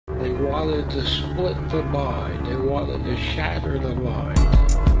wanted to split the mind. They wanted to shatter the mind.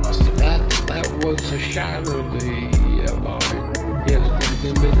 That was to shatter the mind. Yes,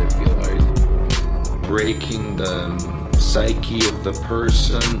 they manipulate. Breaking the psyche of the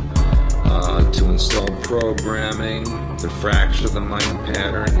person to install programming, to fracture the mind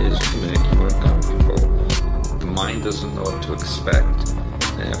pattern is to make you uncomfortable. The mind doesn't know what to expect,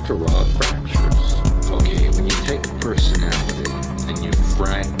 and after a while it fractures. Okay, when you take a personality and you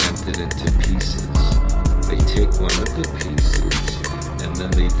fragment it into pieces, they take one of the pieces and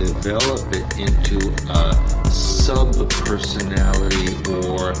then they develop it into a sub-personality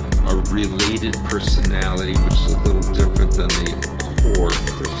or a related personality, which is a little different than the core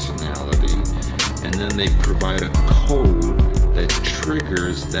personality. And then they provide a code that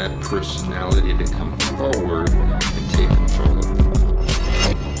triggers that personality to come forward and take control of the body.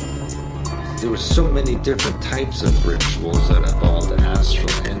 There were so many different types of rituals that involved astral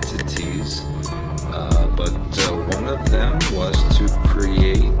entities, but one of them was to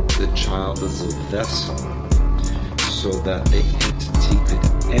create the child as a vessel so that the entity could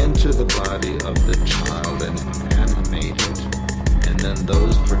enter the body of the child and animate it. And then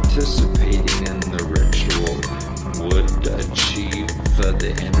those participating in the ritual would achieve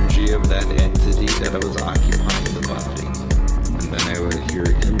the energy of that entity that was occupying the body. And then I would hear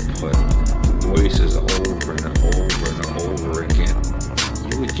input voices over and over and over again.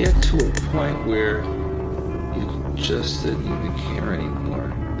 You would get to a point where you just didn't even care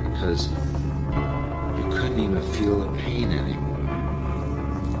anymore because you couldn't even feel the pain anymore.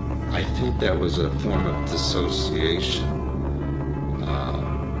 I think that was a form of dissociation.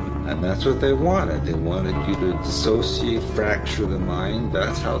 And that's what they wanted. They wanted you to dissociate, fracture the mind.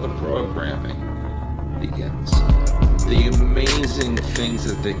 That's how the programming begins. The amazing things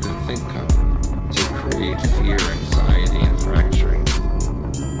that they could think of to create fear, anxiety, and fracturing.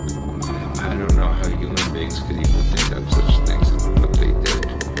 I don't know how human beings could even think of such things, but they did.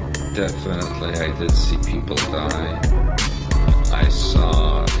 Definitely, I did see people die. I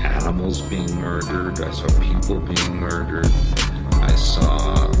saw animals being murdered. I saw people being murdered. I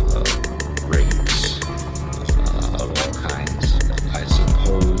saw rapes of all kinds. I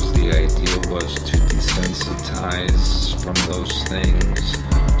suppose the idea was to desensitize from those things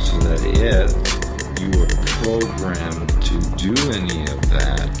so that if you were programmed to do any of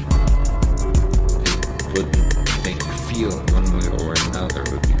that, it wouldn't make you feel one way or another. It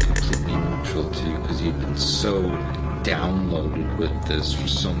would be completely neutral to you because you've been so downloaded with this for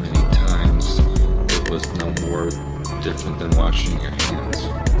so many times. It was no more different than washing your hands.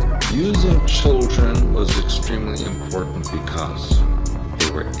 Using children was extremely important because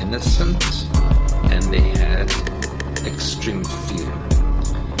they were innocent and they had extreme fear.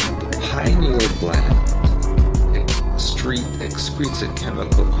 The pineal gland excretes a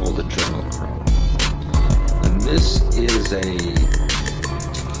chemical called adrenochrome. And this is a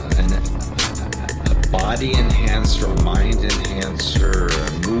body enhancer, a mind enhancer,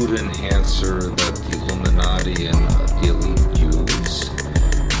 a mood enhancer that the Illuminati and the elite use,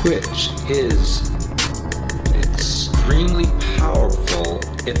 which is extremely powerful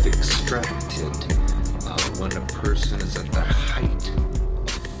if extracted when a person is at the height